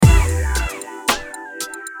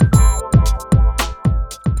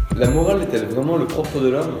La morale est-elle vraiment le propre de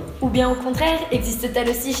l'homme ? Ou bien au contraire, existe-t-elle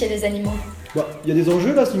aussi chez les animaux ? Il y a des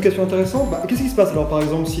enjeux là, c'est une question intéressante. Qu'est-ce qui se passe alors par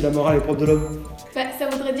exemple si la morale est propre de l'homme ? Ça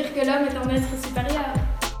voudrait dire que l'homme est un être supérieur.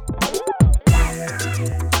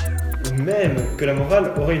 Ou même que la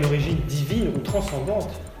morale aurait une origine divine ou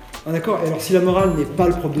transcendante. Ah d'accord, et alors si la morale n'est pas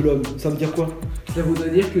le propre de l'homme, ça veut dire quoi ? Ça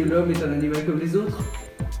voudrait dire que l'homme est un animal comme les autres.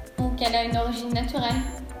 Ou qu'elle a une origine naturelle.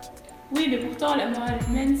 Oui, mais pourtant la morale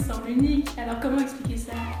humaine semble unique, alors comment expliquer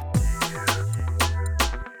ça ?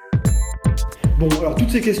 Bon, alors toutes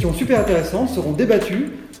ces questions super intéressantes seront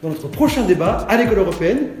débattues dans notre prochain débat à l'école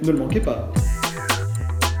européenne, ne le manquez pas.